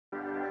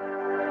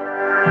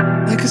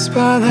Like a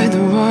spotlight,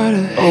 the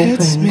water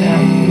hits me.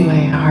 Opened up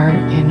my heart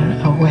in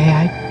a way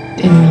I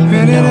didn't even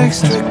Ran it know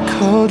extra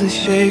cold to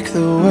shake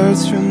the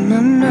words from my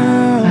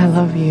mouth. I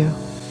love you.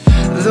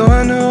 Though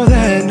I know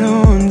that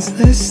no one's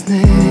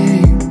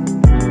listening,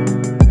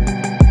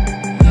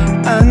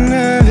 I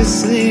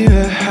nervously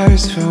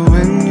rehearse for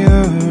when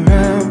you're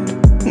around.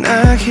 And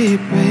I keep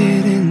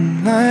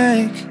waiting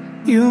like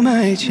you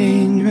might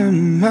change my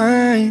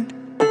mind.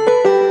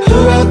 Who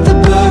wrote the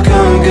book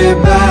on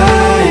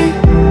goodbye?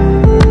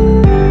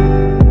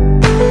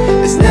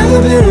 There's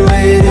never been a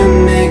way to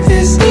make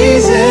this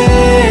easy.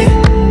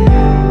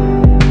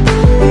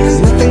 And there's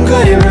nothing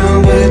quite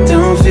wrong, but it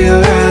don't feel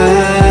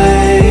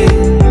right.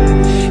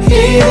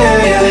 Either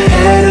your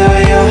head or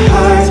your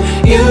heart,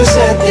 you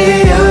set the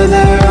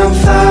other on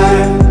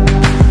fire.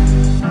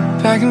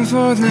 Back and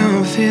forth now,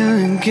 I'm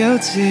feeling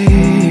guilty,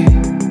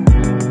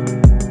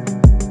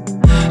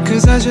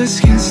 'cause I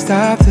just can't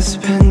stop this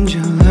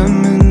pendulum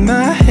in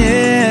my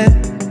head.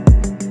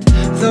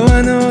 Though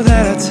I know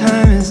that our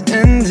time is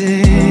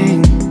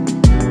ending,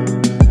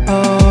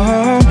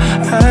 oh,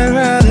 I'd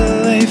rather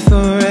lay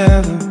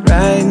forever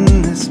right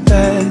in this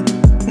bed.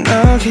 And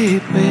I'll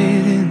keep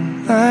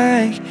waiting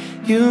like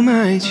you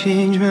might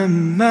change my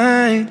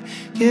mind.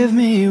 Give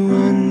me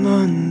one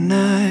more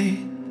night.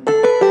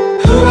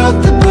 Who wrote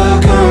the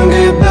book on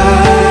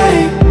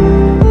goodbye?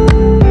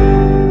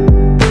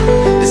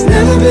 There's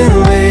never been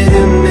a way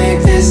to make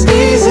this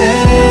easy.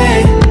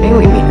 Maybe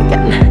we meet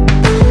again.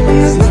 And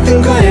there's nothing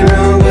quite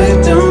wrong, but it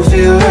don't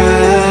feel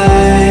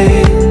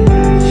right.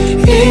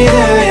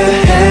 Either your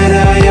head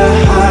or your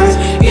heart,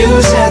 you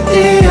set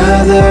the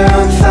other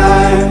on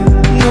fire.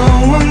 No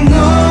one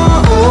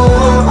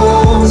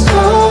knows,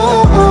 oh,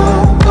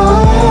 oh,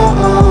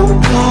 oh, oh.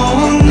 No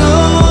one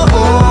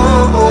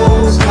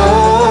knows, oh,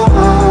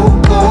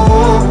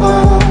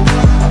 oh,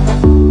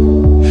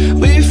 oh.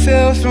 We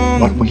fell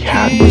from What we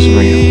had was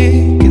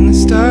real. and the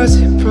stars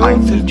had broke I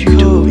the need you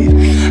to code. believe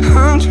me.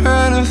 I'm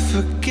trying to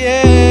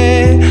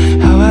forget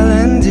how I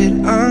landed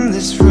on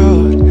this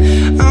road.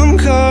 I'm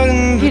caught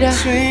in Peeta.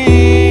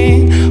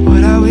 between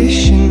what I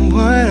wish and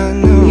what I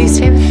know. Will you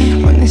stay with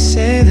me? When they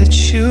say that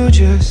you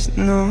just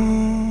know.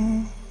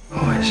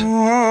 Always. Who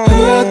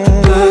wrote the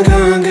book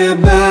on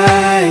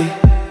goodbye?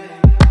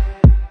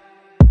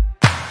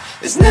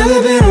 There's never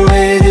been a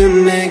way to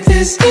make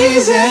this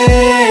easy.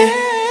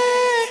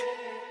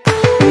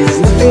 There's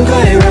nothing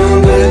quite right.